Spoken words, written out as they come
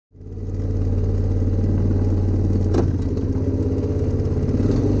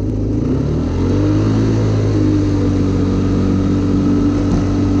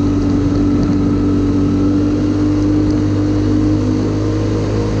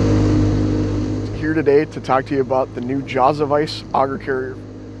here today to talk to you about the new Jaws of Ice auger carrier.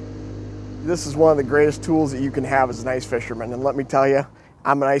 This is one of the greatest tools that you can have as an ice fisherman, and let me tell you,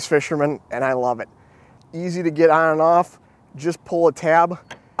 I'm an ice fisherman and I love it. Easy to get on and off, just pull a tab,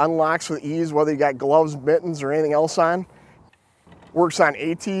 unlocks with ease whether you got gloves, mittens, or anything else on. Works on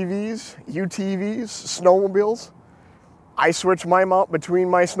ATVs, UTVs, snowmobiles. I switch my mount between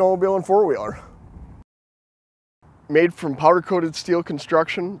my snowmobile and four-wheeler. Made from powder-coated steel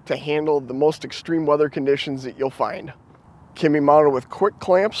construction to handle the most extreme weather conditions that you'll find. Can be mounted with quick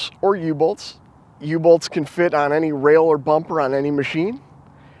clamps or U-bolts. U-bolts can fit on any rail or bumper on any machine.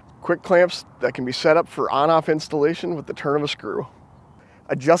 Quick clamps that can be set up for on-off installation with the turn of a screw.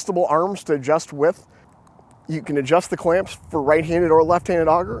 Adjustable arms to adjust width. You can adjust the clamps for right-handed or left-handed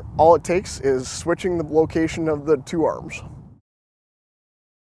auger. All it takes is switching the location of the two arms.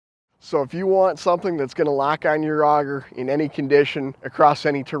 So if you want something that's going to lock on your auger in any condition across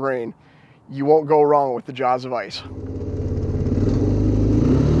any terrain, you won't go wrong with the Jaws of Ice.